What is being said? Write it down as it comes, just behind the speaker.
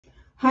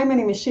Hi, my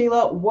name is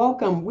Sheila.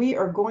 Welcome. We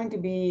are going to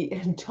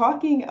be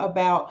talking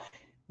about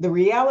the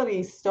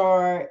reality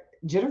star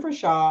Jennifer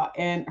Shah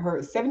and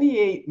her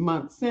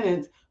 78-month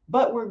sentence,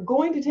 but we're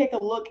going to take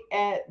a look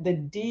at the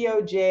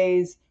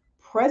DOJ's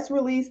press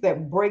release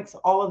that breaks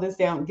all of this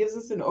down, gives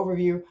us an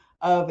overview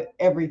of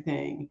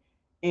everything.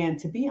 And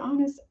to be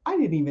honest, I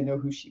didn't even know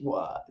who she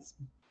was.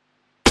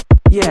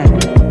 Yeah.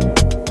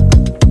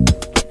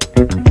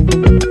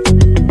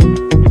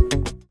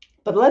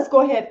 But let's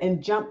go ahead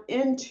and jump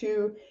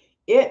into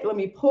it. Let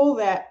me pull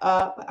that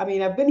up. I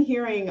mean, I've been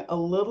hearing a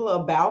little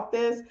about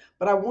this,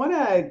 but I want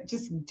to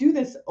just do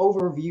this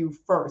overview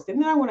first. And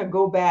then I want to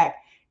go back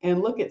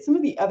and look at some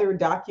of the other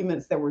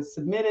documents that were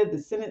submitted, the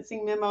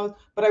sentencing memos.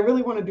 But I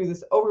really want to do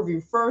this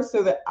overview first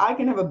so that I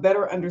can have a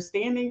better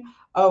understanding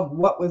of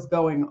what was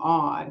going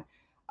on.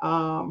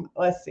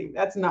 Let's see,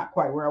 that's not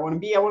quite where I want to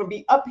be. I want to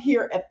be up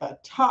here at the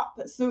top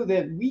so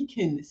that we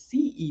can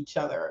see each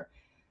other.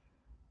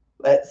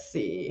 Let's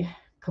see,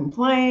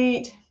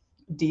 complaint,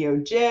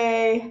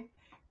 DOJ,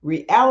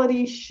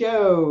 reality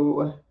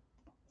show.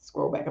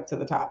 Scroll back up to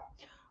the top.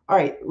 All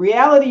right,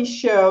 reality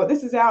show.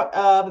 This is out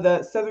of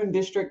the Southern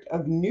District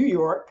of New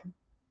York.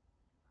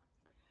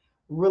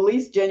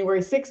 Released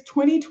January 6,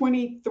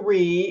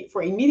 2023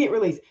 for immediate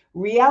release.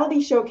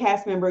 Reality show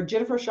cast member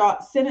Jennifer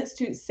Shah sentenced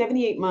to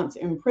 78 months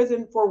in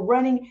prison for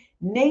running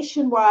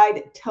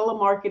nationwide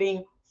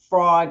telemarketing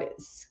fraud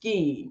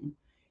scheme.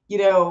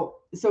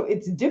 So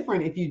it's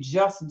different if you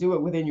just do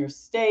it within your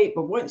state,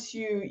 but once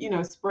you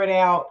spread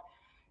out,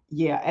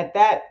 at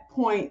that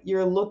point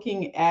you're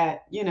looking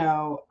at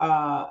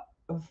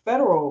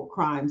federal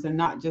crimes and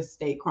not just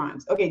state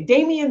crimes. Okay,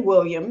 Damian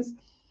Williams,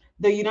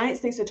 the United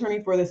States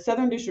Attorney for the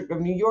Southern District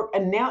of New York,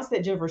 announced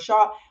that Jennifer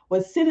Shah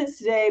was sentenced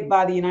today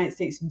by the United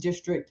States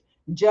District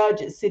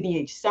Judge Sidney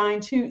H. Stein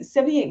to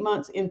 78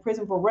 months in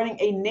prison for running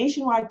a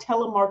nationwide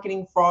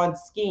telemarketing fraud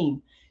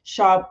scheme.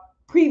 Shah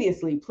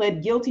previously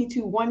pled guilty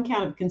to one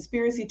count of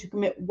conspiracy to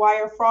commit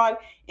wire fraud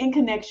in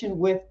connection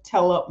with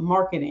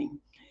telemarketing.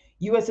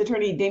 U.S.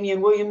 Attorney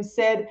Damian Williams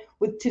said,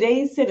 with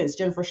today's sentence,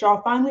 Jennifer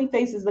Shah finally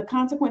faces the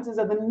consequences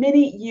of the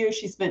many years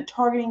she spent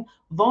targeting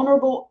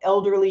vulnerable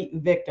elderly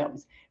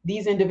victims.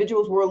 These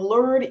individuals were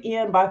lured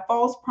in by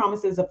false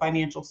promises of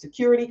financial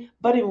security,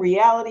 but in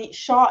reality,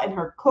 Shah and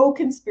her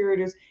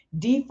co-conspirators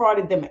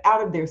defrauded them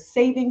out of their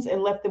savings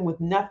and left them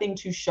with nothing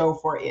to show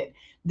for it.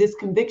 This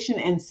conviction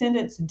and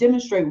sentence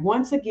demonstrate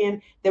once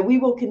again that we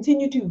will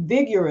continue to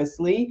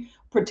vigorously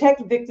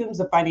protect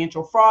victims of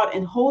financial fraud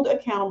and hold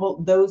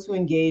accountable those who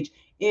engage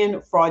in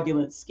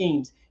fraudulent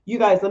schemes. You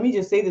guys, let me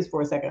just say this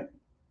for a second.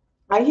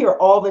 I hear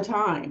all the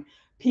time,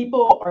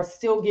 people are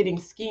still getting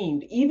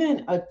schemed,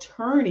 even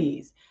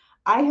attorneys.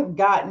 I have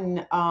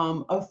gotten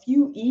a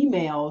few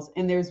emails,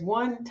 and there's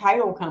one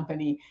title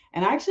company,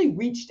 and I actually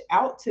reached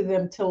out to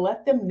them to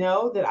let them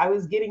know that I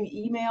was getting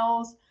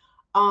emails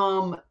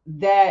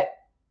that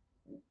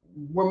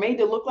were made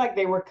to look like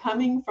they were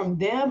coming from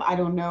them. I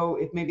don't know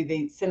if maybe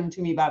they sent them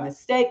to me by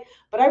mistake,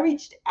 but I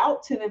reached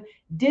out to them,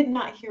 did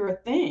not hear a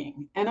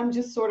thing. And I'm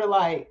just sort of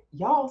like,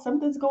 y'all,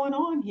 something's going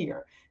on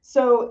here.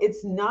 So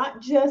it's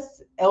not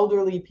just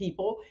elderly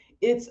people,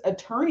 it's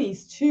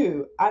attorneys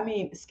too. I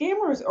mean,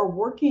 scammers are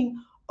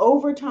working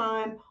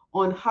overtime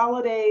on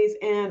holidays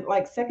and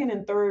like second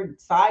and third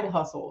side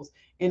hustles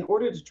in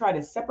order to try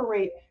to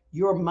separate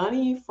your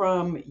money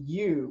from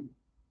you.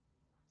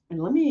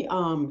 And let me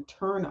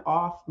turn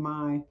off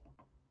my,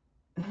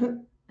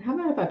 how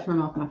about if I turn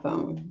off my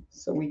phone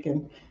so we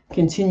can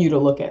continue to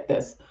look at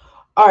this?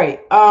 All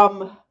right.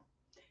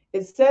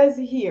 It says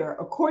here,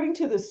 according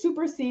to the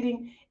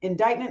superseding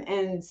indictment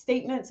and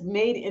statements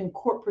made in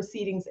court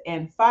proceedings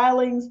and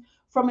filings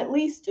from at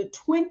least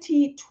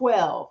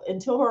 2012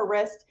 until her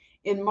arrest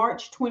in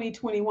March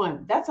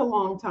 2021, that's a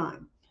long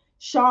time.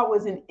 Shah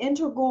was an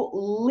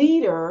integral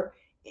leader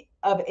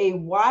of a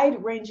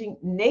wide-ranging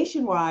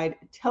nationwide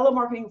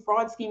telemarketing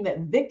fraud scheme that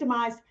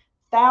victimized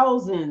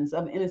thousands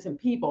of innocent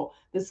people.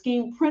 The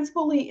scheme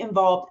principally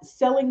involved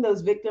selling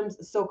those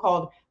victims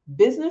so-called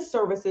business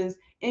services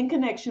in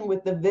connection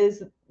with the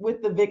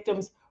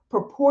victims'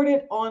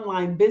 purported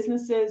online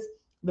businesses,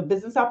 the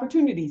business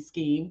opportunity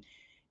scheme.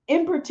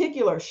 In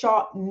particular,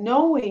 Shah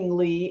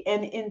knowingly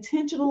and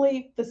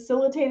intentionally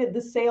facilitated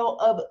the sale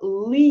of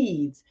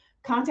leads,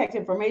 contact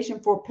information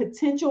for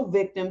potential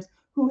victims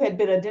who had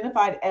been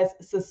identified as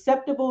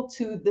susceptible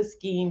to the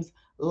scheme's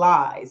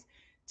lies,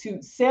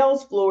 to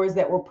sales floors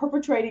that were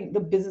perpetrating the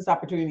business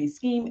opportunity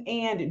scheme,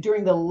 and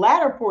during the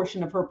latter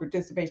portion of her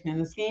participation in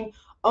the scheme,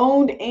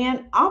 owned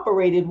and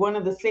operated one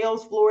of the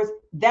sales floors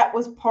that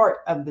was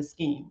part of the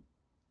scheme.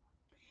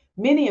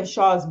 Many of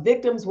Shah's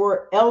victims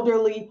were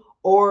elderly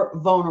or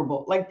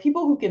vulnerable, like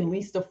people who can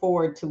least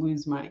afford to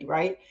lose money,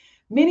 right?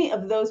 Many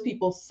of those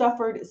people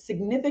suffered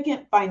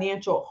significant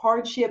financial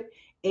hardship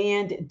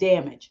and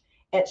damage.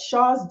 At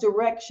Shah's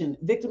direction,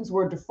 victims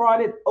were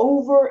defrauded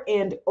over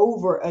and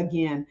over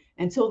again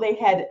until they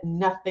had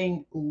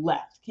nothing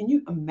left. Can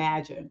you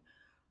imagine?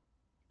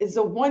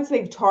 So once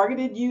they've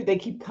targeted you, they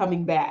keep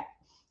coming back.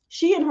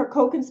 She and her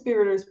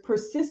co-conspirators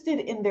persisted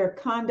in their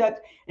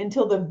conduct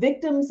until the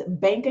victims'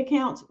 bank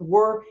accounts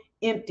were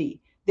empty.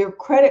 Their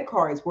credit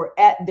cards were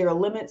at their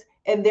limits,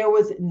 and there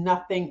was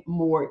nothing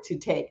more to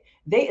take.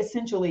 They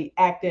essentially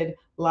acted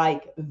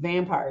like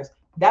vampires.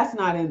 That's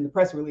not in the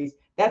press release.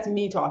 That's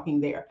me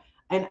talking there.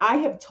 And I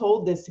have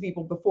told this to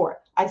people before.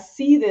 I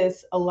see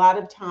this a lot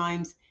of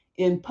times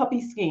in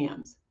puppy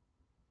scams.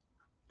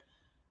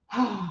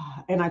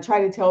 And I try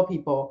to tell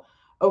people,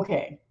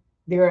 okay,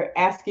 they're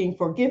asking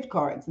for gift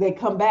cards. They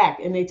come back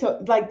and they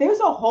tell, like,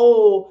 there's a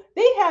whole,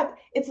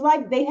 it's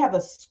like they have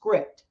a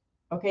script.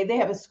 Okay, they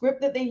have a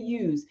script that they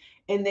use,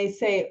 and they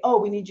say, oh,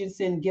 we need you to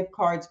send gift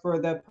cards for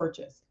the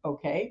purchase.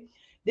 Okay.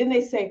 Then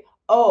they say,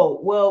 oh,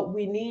 well,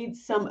 we need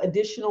some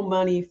additional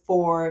money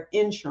for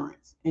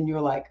insurance. And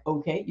you're like,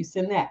 okay, you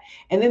send that.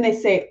 And then they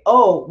say,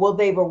 oh, well,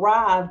 they've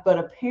arrived, but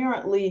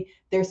apparently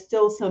there's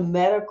still some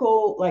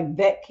medical, like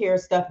vet care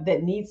stuff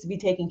that needs to be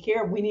taken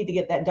care of. We need to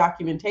get that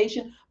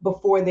documentation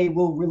before they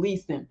will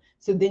release them.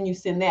 So then you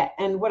send that.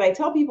 And what I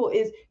tell people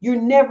is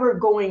you're never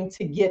going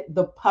to get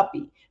the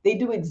puppy. They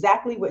do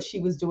exactly what she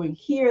was doing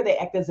here. They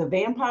act as a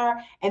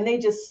vampire, and they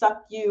just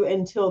suck you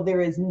until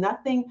there is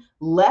nothing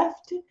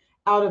left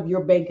out of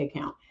your bank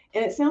account.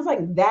 And it sounds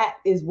like that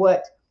is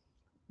what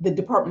the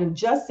Department of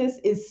Justice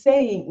is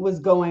saying was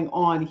going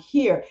on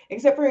here,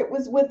 except for it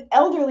was with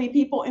elderly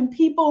people and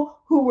people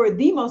who were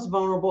the most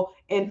vulnerable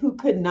and who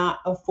could not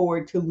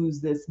afford to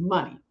lose this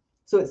money.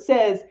 So it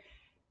says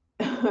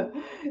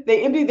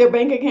they emptied their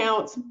bank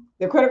accounts,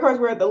 their credit cards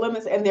were at the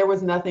limits, and there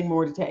was nothing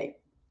more to take.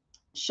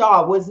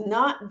 Shah was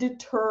not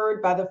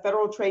deterred by the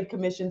Federal Trade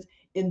Commission's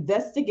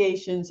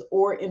investigations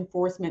or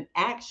enforcement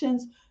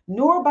actions,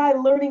 nor by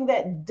learning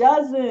that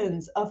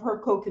dozens of her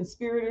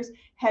co-conspirators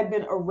had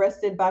been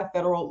arrested by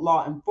federal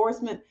law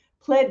enforcement,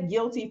 pled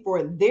guilty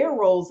for their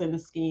roles in the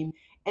scheme,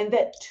 and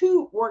that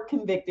 2 were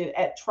convicted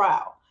at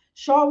trial.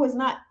 Shah was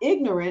not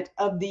ignorant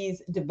of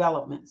these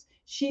developments.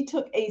 She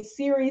took a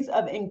series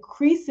of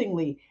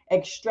increasingly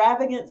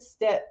extravagant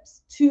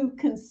steps to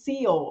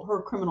conceal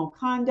her criminal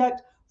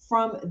conduct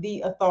from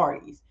the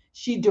authorities.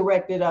 She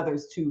directed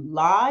others to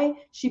lie.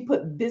 She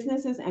put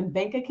businesses and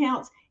bank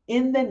accounts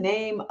in the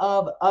name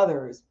of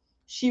others.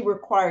 She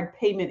required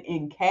payment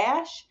in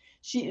cash.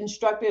 She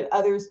instructed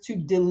others to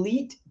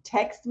delete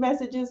text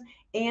messages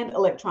and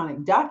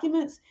electronic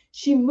documents.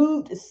 She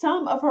moved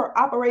some of her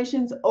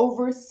operations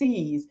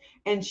overseas,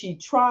 and she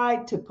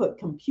tried to put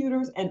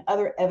computers and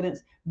other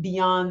evidence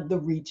beyond the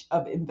reach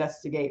of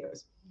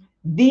investigators.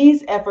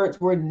 These efforts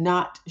were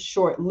not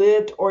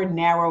short-lived or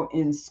narrow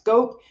in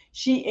scope.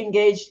 She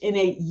engaged in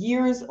a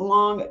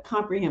years-long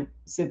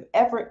comprehensive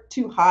effort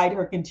to hide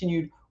her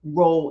continued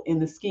role in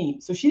the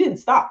scheme. So she didn't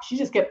stop. She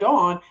just kept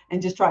on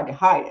and just tried to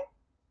hide it.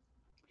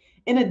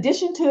 In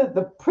addition to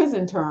the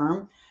prison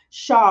term,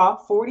 Shah,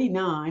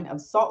 49,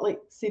 of Salt Lake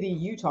City,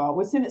 Utah,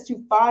 was sentenced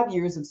to 5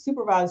 years of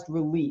supervised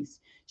release.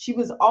 She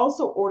was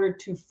also ordered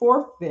to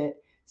forfeit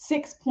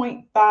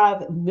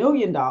 $6.5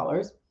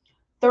 million,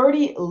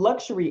 30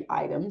 luxury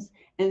items,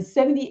 and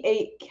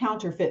 78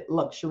 counterfeit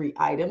luxury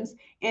items,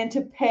 and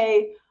to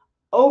pay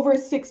over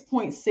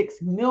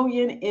 $6.6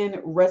 million in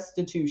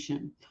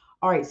restitution.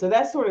 All right, so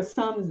that sort of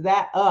sums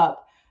that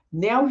up.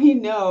 Now we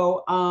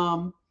know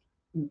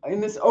in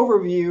this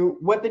overview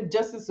what the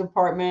Justice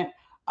Department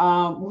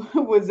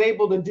was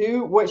able to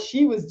do, what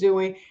she was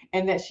doing,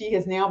 and that she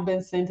has now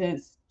been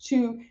sentenced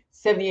to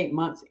 78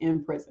 months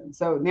in prison.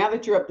 So now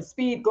that you're up to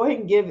speed, go ahead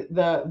and give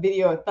the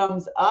video a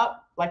thumbs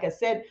up. Like I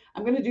said,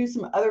 I'm going to do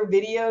some other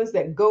videos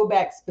that go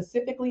back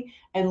specifically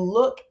and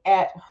look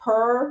at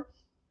her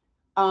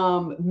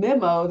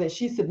memo that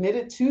she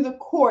submitted to the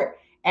court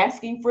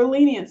asking for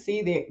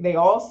leniency. They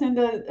all send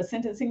a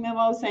sentencing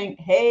memo saying,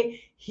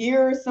 hey,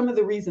 here are some of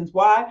the reasons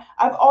why.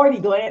 I've already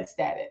glanced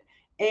at it.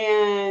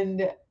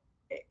 And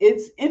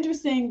it's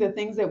interesting the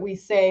things that we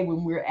say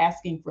when we're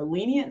asking for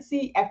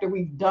leniency after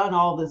we've done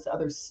all this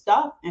other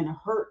stuff and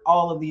hurt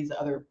all of these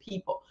other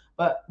people.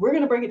 But we're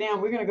going to break it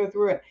down. We're going to go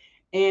through it.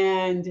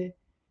 And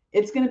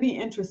it's going to be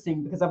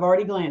interesting because I've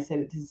already glanced at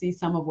it to see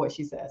some of what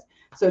she says.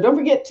 So don't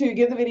forget to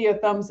give the video a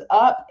thumbs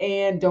up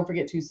and don't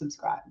forget to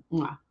subscribe.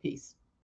 Peace.